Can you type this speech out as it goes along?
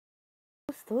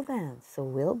students. So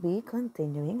we'll be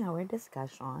continuing our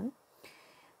discussion.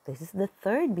 This is the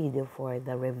third video for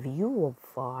the review of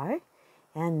FAR.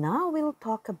 And now we'll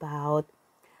talk about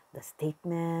the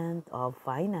statement of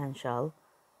financial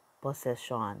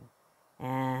position.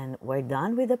 And we're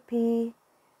done with the P.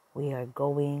 We are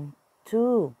going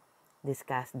to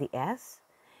discuss the S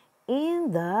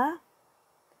in the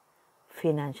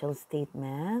financial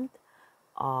statement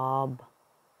of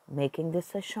making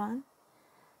decision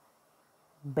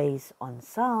based on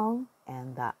sum,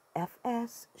 and the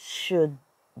FS should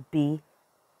be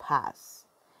passed.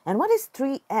 And what is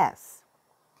 3S?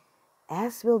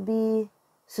 S will be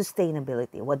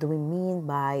sustainability. What do we mean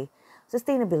by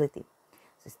sustainability?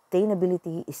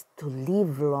 Sustainability is to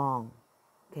live long.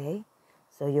 Okay?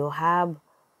 So you have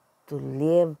to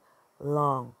live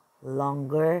long.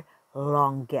 Longer,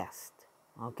 longest.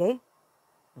 Okay?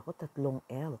 Ako, tatlong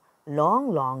L. Long,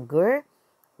 longer,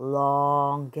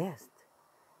 longest.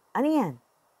 Ano yan?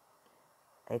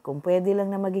 Eh, kung pwede lang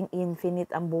na maging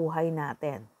infinite ang buhay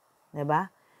natin.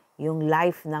 Diba? Yung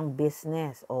life ng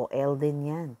business, o L din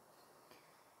yan.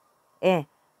 Eh,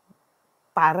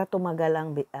 para tumagal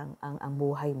ang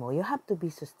buhay mo, you have to be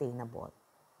sustainable.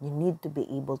 You need to be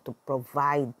able to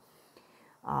provide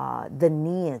the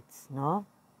needs, no,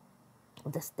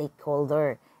 of the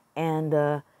stakeholder, and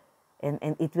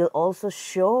it will also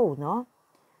show, no,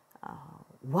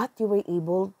 what you were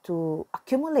able to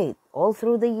accumulate all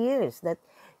through the years that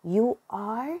you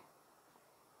are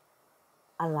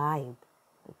alive.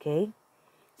 Okay?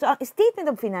 So, ang statement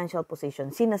of financial position,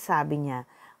 sinasabi niya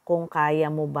kung kaya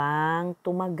mo bang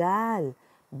tumagal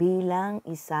bilang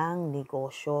isang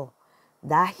negosyo.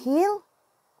 Dahil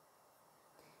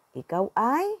ikaw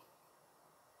ay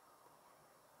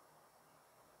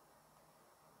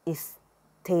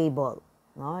stable.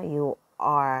 No? You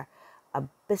are a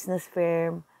business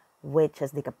firm which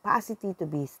has the capacity to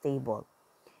be stable.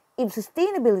 If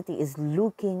sustainability is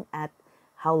looking at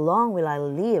how long will I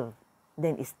live,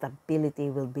 then stability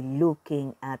will be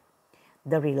looking at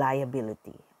the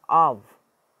reliability of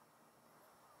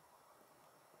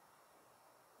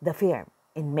the firm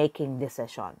in making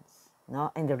decisions,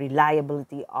 no? And the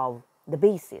reliability of the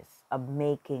basis of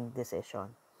making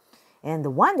decision. And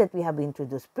the one that we have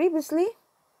introduced previously,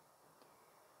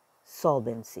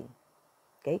 solvency.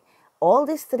 Okay? All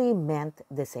these three meant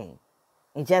the same.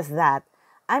 It's just that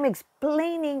I'm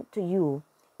explaining to you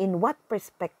in what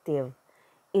perspective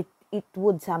it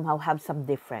would somehow have some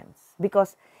difference.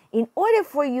 Because in order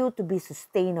for you to be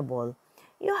sustainable,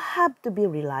 you have to be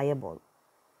reliable.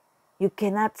 You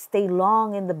cannot stay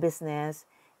long in the business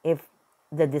if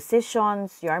the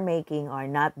decisions you're making are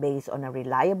not based on a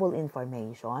reliable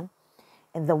information,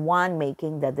 and the one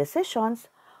making the decisions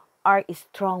are a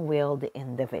strong-willed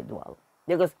individual.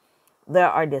 Because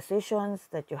there are decisions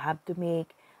that you have to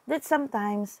make that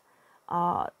sometimes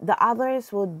the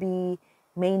others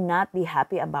may not be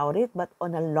happy about it, but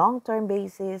on a long-term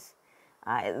basis,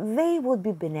 they would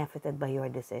be benefited by your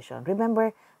decision.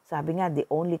 Remember, sabi nga, the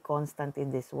only constant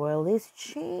in this world is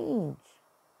change.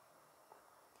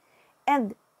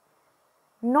 And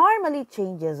normally,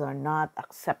 changes are not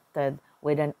accepted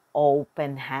with an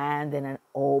open hand and an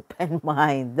open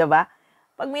mind. Diba?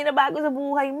 Pag may nabago sa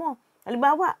buhay mo,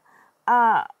 halimbawa,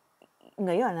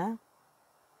 ngayon,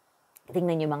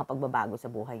 tingnan niyo mga pagbabago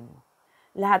sa buhay mo.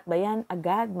 Lahat ba yan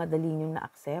agad, madali nyo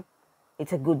na-accept?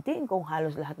 It's a good thing kung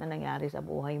halos lahat na nangyari sa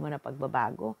buhay mo na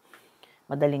pagbabago,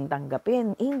 madaling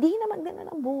tanggapin. Hindi naman ganun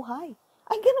ang buhay.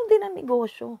 Ay, ganun din ang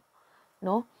negosyo.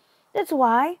 No? That's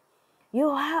why,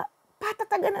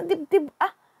 patatagan ang dibdib.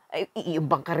 Yung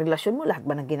bang karelasyon mo, lahat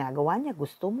ba ng ginagawa niya,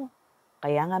 gusto mo?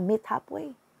 Kaya nga, meet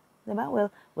halfway. Diba?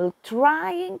 Well,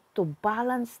 trying to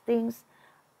balance things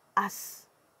as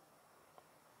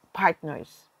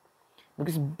partners.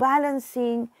 Because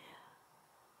balancing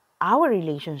our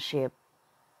relationship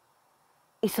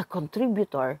is a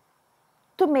contributor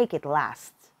to make it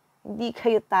last. Hindi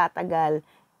kayo tatagal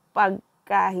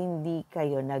pagka hindi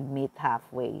kayo nag-meet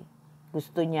halfway.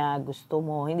 Gusto niya, gusto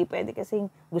mo. Hindi pwede kasing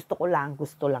gusto ko lang,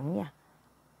 gusto lang niya.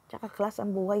 Tsaka class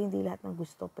ang buhay, hindi lahat ng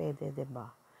gusto pwede,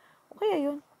 diba? Okay,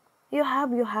 yun. You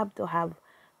have to have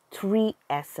 3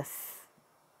 S's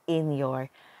in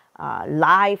your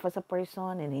life as a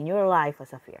person and in your life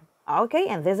as a firm. Okay,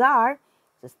 and these are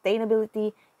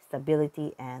sustainability,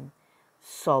 stability, and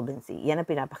solvency. Yan ang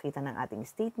pinapakita ng ating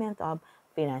statement of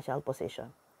financial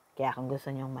position. Kaya kung gusto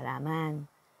nyong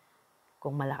malaman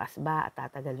kung malakas ba at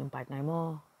tatagal yung partner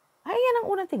mo, ay yan ang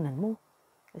unang tingnan mo.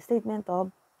 The statement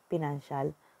of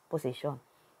financial position.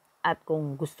 At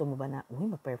kung gusto mo ba na,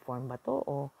 ma-perform ba to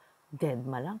o dead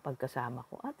ma lang pagkasama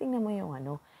ko, tingnan mo yung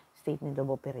statement of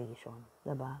operation.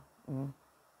 Diba?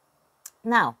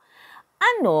 Now,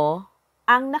 ano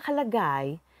ang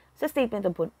nakalagay sa statement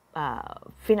of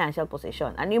financial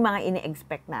position? Ano yung mga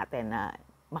ini-expect natin na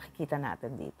makikita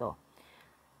natin dito?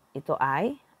 Ito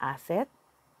ay asset,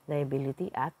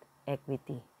 liability, at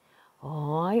equity.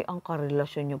 Hoy, ang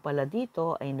karelasyon nyo pala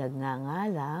dito ay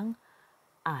nagngangalang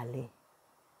ali.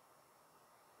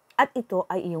 At ito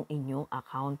ay inyong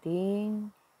accounting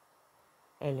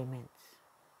elements.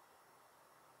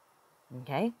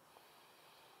 Okay?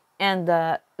 And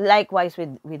likewise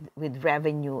with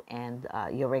revenue and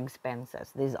your expenses,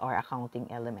 these are accounting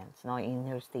elements, no, in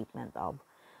your statement of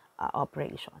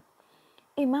operation.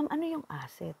 Ma'am, ano yung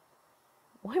asset?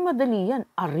 Uy, madali yan.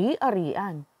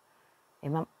 Ari-arian.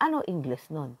 Ma'am, ano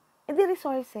English nun? The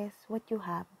resources, what you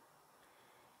have.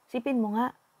 Sipin mo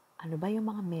nga, ano ba yung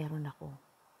mga meron ako?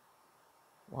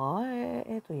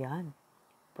 Eto yan.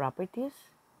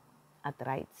 Properties at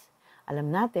rights.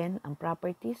 Alam natin, ang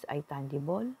properties ay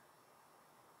tangible,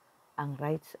 ang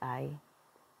rights ay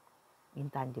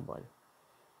intangible.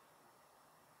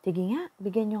 Sige nga,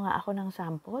 bigyan nyo nga ako ng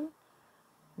sample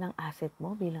ng asset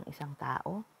mo bilang isang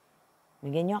tao.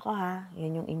 Bigyan nyo ako ha,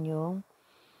 yan yung inyong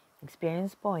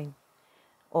experience point.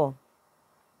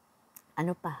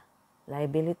 Ano pa?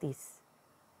 Liabilities.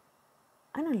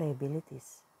 Ano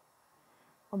liabilities?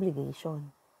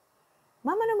 Obligation.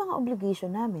 Ma'am, ano mga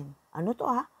obligation namin? Ano to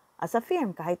As a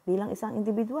firm, kahit bilang isang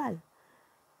individual.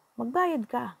 Magbayad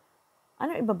ka.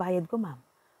 Ano ibabayad ko, ma'am?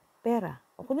 Pera.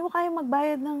 O kung di mo kaya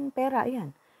magbayad ng pera, ayan.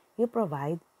 You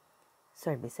provide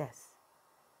services.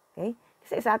 Okay?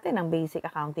 Kasi sa atin, ang basic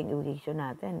accounting equation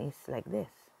natin is like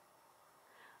this.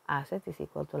 Asset is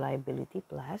equal to liability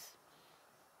plus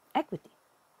equity.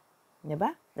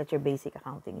 Diba? That's your basic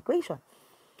accounting equation.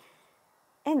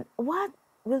 And what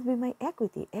will be my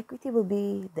equity? Equity will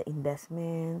be the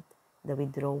investment, the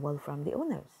withdrawal from the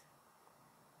owners.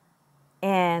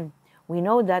 And we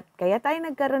know that kaya tayo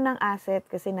nagkaroon ng asset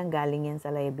kasi nanggaling yan sa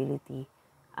liability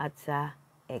at sa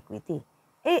equity.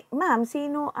 Ma'am,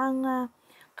 sino ang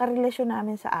karelasyon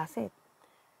namin sa asset?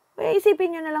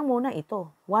 Isipin nyo na lang muna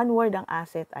ito. One word ang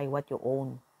asset ay what you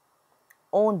own.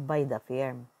 Owned by the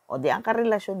firm. O di ang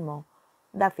karelasyon mo,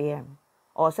 the firm.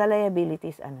 O sa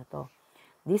liabilities, ano to?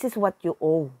 This is what you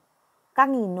owe.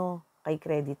 Kanino? Kay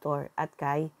creditor at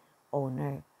kay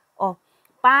owner. O,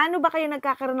 paano ba kayo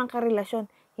nagkakaroon ng karelasyon?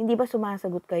 Hindi ba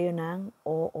sumasagot kayo ng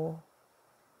oo?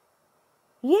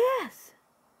 Yes!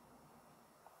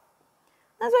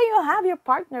 That's why you have your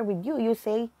partner with you. You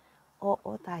say, oo,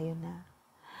 tayo na.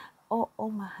 Oo,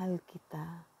 mahal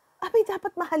kita. Abay,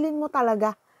 dapat mahalin mo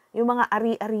talaga yung mga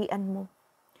ari-arian mo.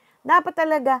 Dapat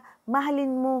talaga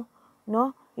mahalin mo,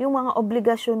 no? Yung mga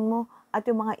obligasyon mo at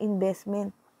yung mga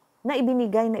investment na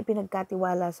ibinigay, na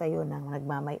ipinagkatiwala sa iyo ng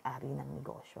nagmamay-ari ng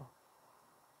negosyo.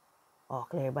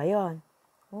 Clear ba yon?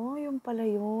 Yung pala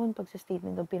yun, pag sa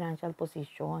statement of financial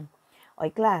position.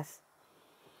 Class,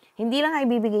 hindi lang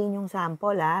ibibigay yung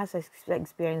sample sa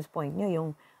experience point nyo, yung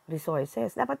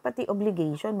resources. Dapat pati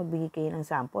obligation, magbigay kayo ng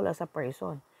sample as a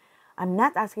person. I'm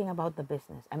not asking about the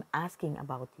business. I'm asking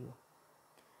about you.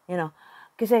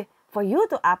 Kasi for you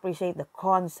to appreciate the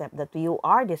concept that you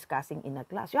are discussing in a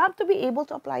class, you have to be able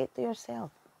to apply it to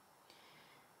yourself.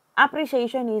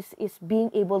 Appreciation is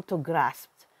being able to grasp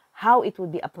how it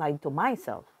would be applied to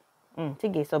myself.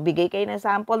 Sige, so bigay kayo ng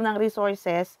sample ng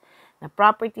resources, na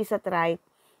properties at right,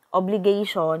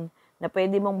 obligation na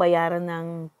pwede mong bayaran ng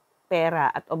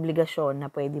pera at obligasyon na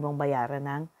pwede mong bayaran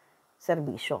ng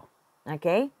serbisyo.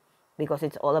 Okay? Because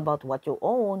it's all about what you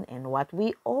own and what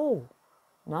we owe.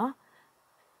 No?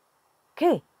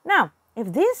 Okay, now, if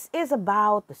this is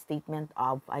about the statement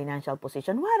of financial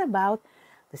position, what about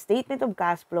the statement of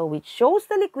cash flow, which shows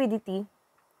the liquidity?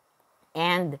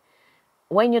 And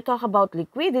when you talk about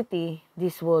liquidity,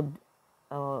 this would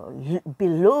be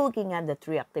looking at the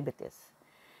three activities.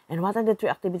 And what are the three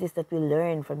activities that we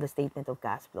learn from the statement of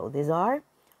cash flow? These are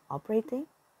operating,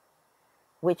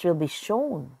 which will be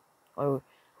shown or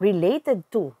related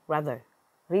to,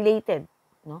 related,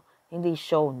 no? Hindi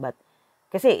shown, but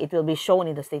kasi it will be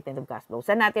shown in the statement of cash flow.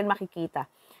 Saan natin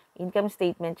makikita? Income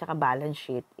statement tsaka balance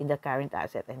sheet in the current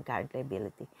asset and current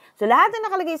liability. So lahat na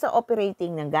nakalagay sa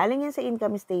operating, nanggaling yan sa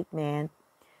income statement,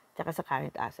 tsaka sa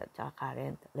current asset, tsaka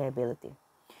current liability.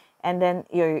 And then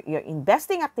your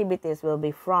investing activities will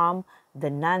be from the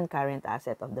non-current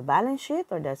asset of the balance sheet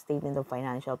or the statement of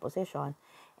financial position.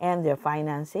 And your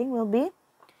financing will be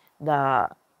the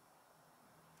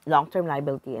long-term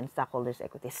liability and stockholders'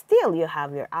 equity. Still, you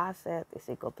have your asset is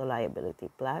equal to liability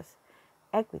plus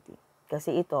equity.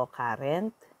 Kasi ito,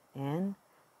 current and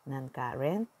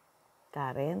non-current,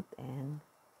 current and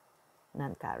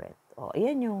non-current.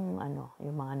 Ayan yung,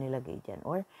 yung mga nilagay dyan.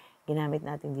 Or ginamit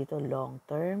natin dito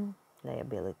long-term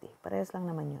liability. Parehas lang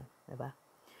naman yun, di ba?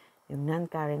 Yung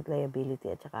non-current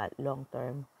liability at saka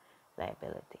long-term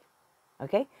liability.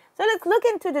 Okay? So let's look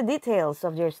into the details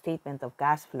of your statement of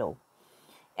cash flow.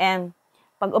 And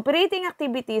pag operating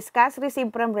activities, cash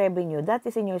received from revenue, that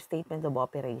is in your statement of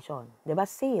operation. Diba?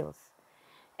 Sales.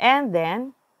 And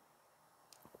then,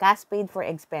 cash paid for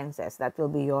expenses. That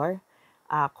will be your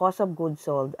cost of goods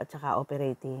sold at saka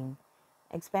operating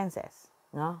expenses.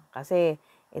 No? Kasi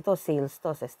ito, sales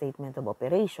to sa statement of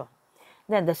operation.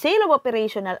 Then, the sale of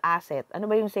operational asset. Ano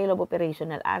ba yung sale of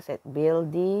operational asset?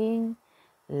 Building,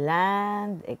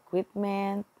 land,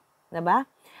 equipment. Diba?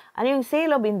 Ano yung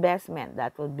sale of investment?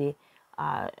 That would be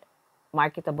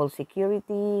marketable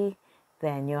security.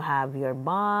 Then, you have your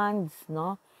bonds,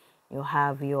 no? You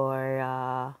have your,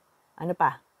 ano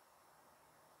pa?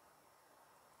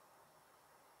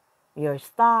 Your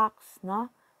stocks,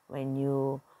 no? When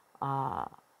you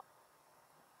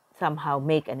somehow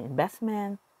make an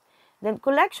investment. Then,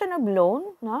 collection of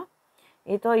loan, no?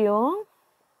 Ito yung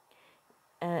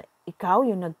ikaw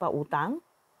yung nagpautang,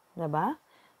 diba?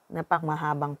 Na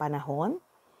pangmahabang panahon.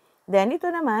 Then, ito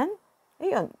naman,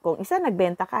 ayun, kung isa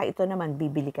nagbenta ka, ito naman,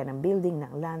 bibili ka ng building,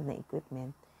 ng land, ng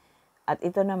equipment. At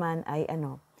ito naman ay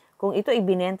kung ito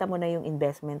ibinenta mo na yung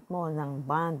investment mo ng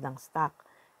bond, ng stock,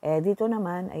 dito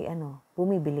naman ay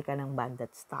bumibili ka ng bond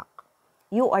at stock.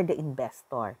 You are the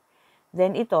investor.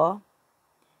 Then ito,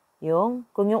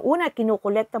 kung yung una,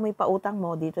 kinukolekta mo yung pautang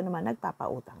mo, dito naman,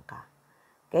 nagpapautang ka.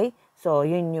 Okay? So,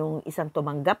 yun yung isang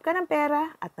tumanggap ka ng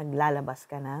pera at naglalabas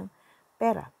ka ng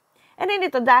pera. And then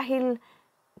ito, dahil,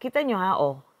 kita nyo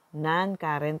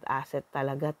non-current asset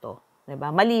talaga to.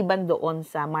 Diba? Maliban doon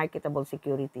sa marketable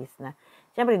securities na,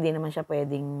 siyempre, hindi naman siya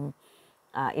pwedeng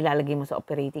ilalagay mo sa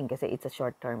operating kasi it's a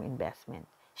short-term investment.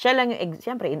 Siya lang yung,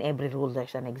 siyempre, in every rule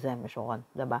there's an exemption.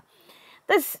 Diba?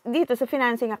 Tapos, dito sa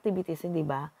financing activities, hindi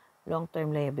ba? Long-term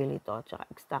liability to, tsaka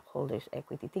stockholders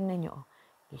equity. Tingnan nyo,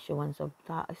 issuance of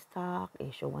stock,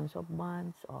 issuance of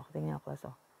bonds, tingnan nyo class,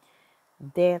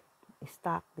 debt,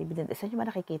 stock, dividend. Saan nyo ba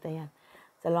nakikita yan?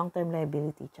 Sa long-term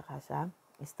liability, tsaka sa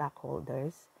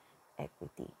stockholders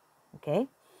equity. Okay?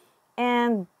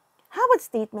 And how about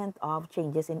statement of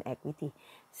changes in equity?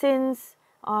 Since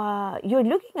you're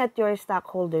looking at your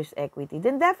stockholders equity,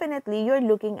 then definitely you're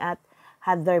looking at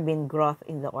had there been growth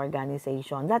in the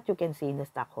organization that you can see in the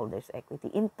stockholders equity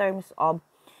in terms of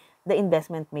the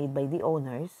investment made by the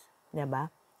owners, diba?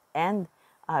 And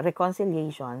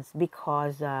reconciliations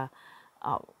because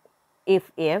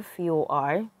if you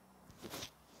are,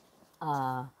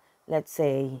 let's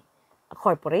say, a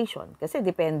corporation. Kasi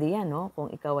depende yan, no? Kung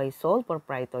ikaw ay sole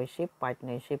proprietorship,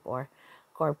 partnership, or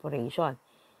corporation.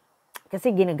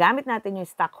 Kasi ginagamit natin yung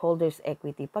stockholders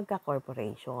equity pagka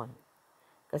corporation.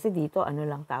 Kasi dito, ano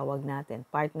lang tawag natin?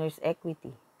 Partners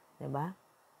equity. Diba?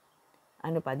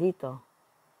 Ano pa dito?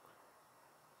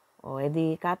 O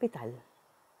edi capital.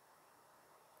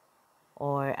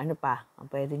 Or ano pa, ang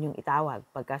pwede nyong itawag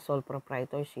pagka sole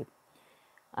proprietorship.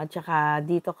 At saka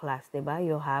dito class, diba?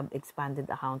 You have expanded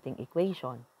accounting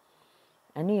equation.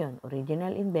 Ano yun?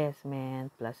 Original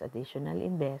investment plus additional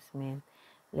investment,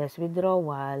 less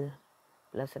withdrawal,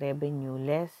 plus revenue,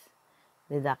 less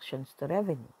deductions to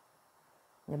revenue.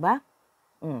 Diba?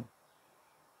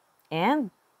 And,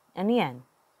 ano yan?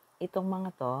 Itong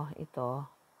mga to, ito,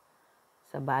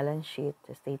 sa balance sheet,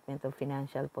 sa statement of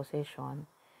financial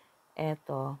position,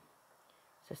 ito,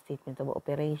 sa statement of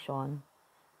operation,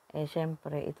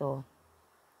 syempre ito,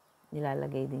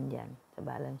 nilalagay din dyan sa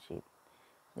balance sheet.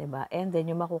 Diba? And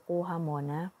then, yung makukuha mo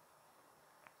na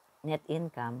net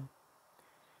income,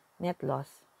 net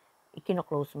loss,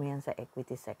 ikino-close mo yan sa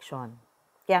equity section.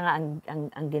 Kaya nga,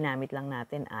 ang ginamit lang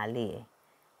natin,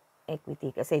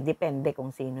 equity. Kasi depende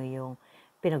kung sino yung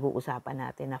pinag-uusapan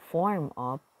natin na form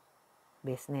of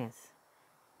business.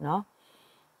 No?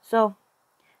 So,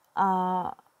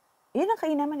 yun ang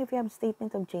kainaman if you have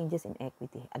statement of changes in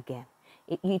equity. Again,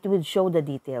 it will show the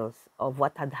details of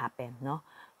what had happened, no?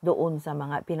 Doon sa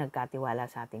mga pinagkatiwala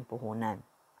sa ating puhunan.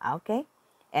 Okay?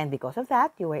 And because of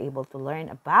that, you were able to learn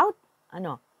about,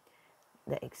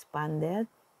 the expanded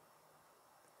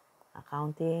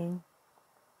accounting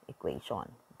equation.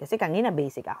 Kasi kanina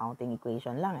basic accounting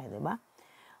equation lang di ba?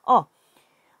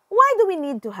 Why do we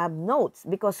need to have notes?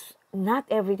 Because not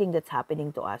everything that's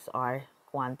happening to us are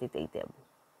quantitative.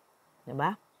 Di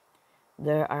ba?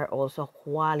 There are also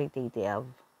qualitative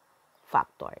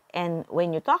factor. And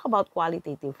when you talk about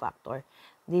qualitative factor,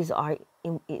 these are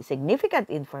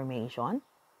significant information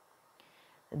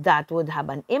that would have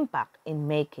an impact in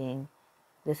making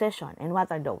decision. And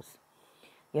what are those?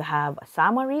 You have a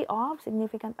summary of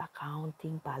significant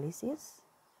accounting policies.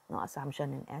 no,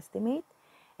 assumption and estimate,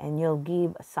 and you'll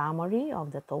give a summary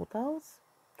of the totals.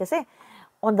 Kasi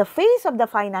on the face of the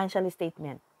financial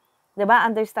statement, 'di ba,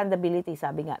 understandability,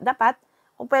 sabi nga, dapat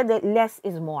kung pwede less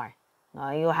is more. No,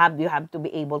 you have to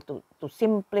be able to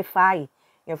simplify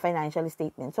your financial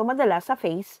statement. So madalas sa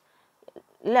face,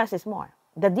 less is more.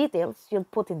 The details you'll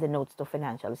put in the notes to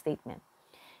financial statement.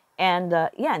 And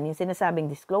yan, yung sinasabing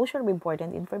disclosure of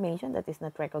important information that is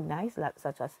not recognized,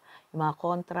 such as yung mga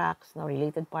contracts, no,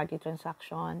 related party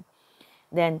transaction.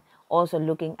 Then also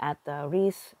looking at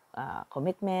risk,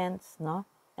 commitments, no,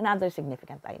 and other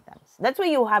significant items. That's why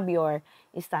you have your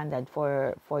standard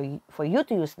for you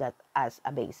to use that as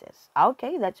a basis.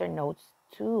 Okay, that's your notes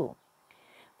to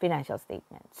financial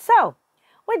statement. So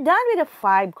we're done with the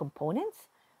 5 components.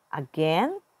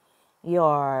 Again,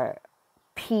 your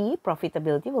P,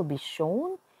 profitability, will be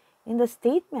shown in the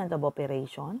statement of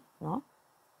operation. No?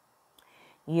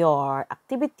 Your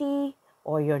activity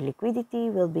or your liquidity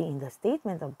will be in the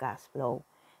statement of cash flow.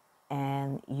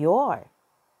 And your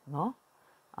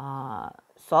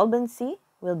solvency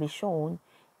will be shown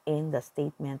in the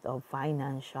statement of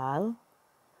financial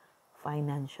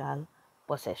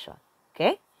possession.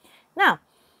 Okay? Now,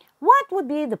 what would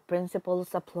be the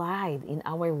principles applied in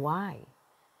our why?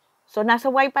 So,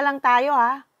 nasa why pa lang tayo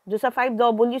ha. Doon sa 5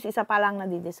 W's, isa pa lang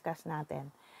na-discuss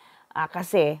natin.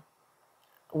 Kasi,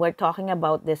 we're talking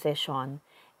about decision,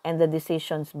 and the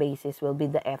decision's basis will be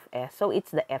the FS. So,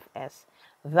 it's the FS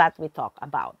that we talk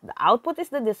about. The output is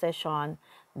the decision,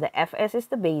 the FS is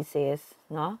the basis,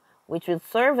 no, which will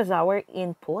serve as our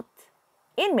input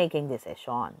in making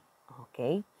decision.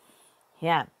 Okay?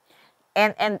 Yeah.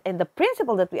 And the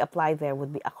principle that we apply there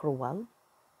would be accrual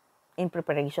in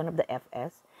preparation of the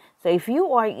FS. So if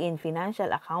you are in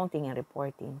financial accounting and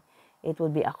reporting, it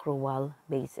would be accrual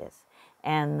basis.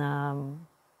 And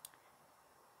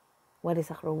what is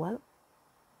accrual?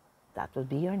 That would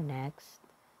be your next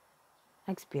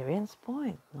experience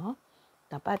point, no?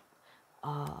 Dapat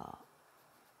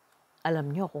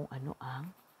alam nyo kung ano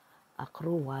ang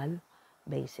accrual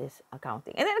basis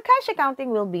accounting. And then cash accounting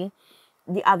will be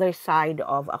the other side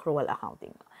of accrual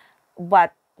accounting.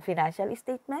 But financial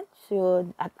statement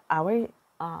should, at our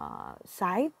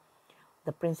side,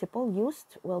 the principle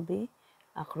used will be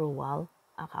accrual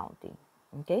accounting.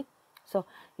 Okay? So,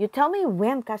 you tell me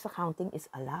when cash accounting is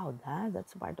allowed. Huh?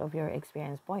 That's part of your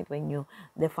experience point when you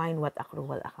define what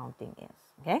accrual accounting is.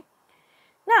 Okay?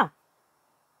 Now,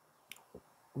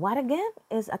 what again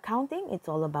is accounting? It's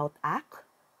all about act,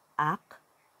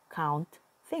 count,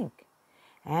 think.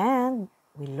 And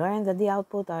we learned that the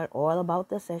output are all about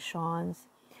decisions.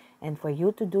 And for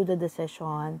you to do the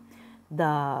decision,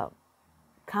 the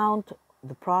count,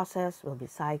 the process will be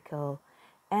cycle,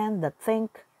 and the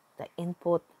think, the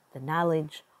input, the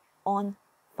knowledge on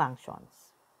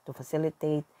functions to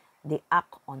facilitate the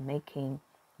act on making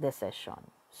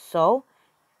decision. So,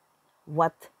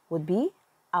 what would be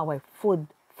our food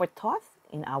for thought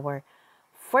in our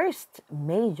first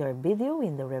major video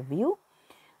in the review?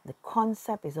 The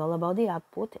concept is all about the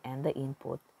output and the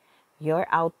input. Your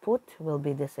output will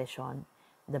be decision.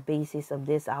 The basis of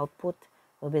this output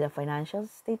will be the financial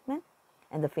statement,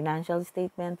 and the financial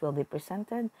statement will be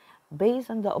presented based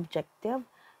on the objective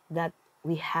that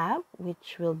we have,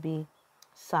 which will be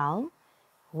Psalm,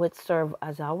 which serve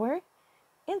as our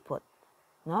input,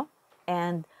 no?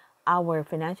 And our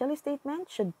financial statement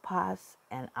should pass,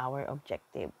 and our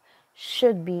objective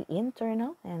should be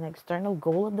internal and external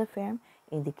goal of the firm.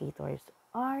 Indicators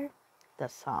are the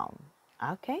Psalm.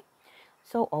 Okay?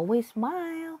 So always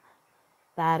smile.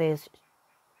 That is,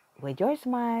 with your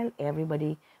smile,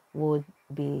 everybody would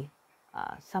be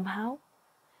somehow,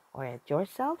 or at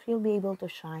yourself, you'll be able to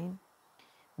shine,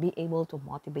 be able to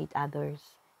motivate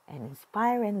others, and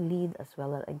inspire and lead as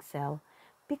well as excel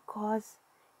because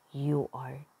you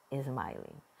are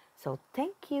smiling. So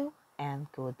thank you and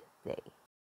good day.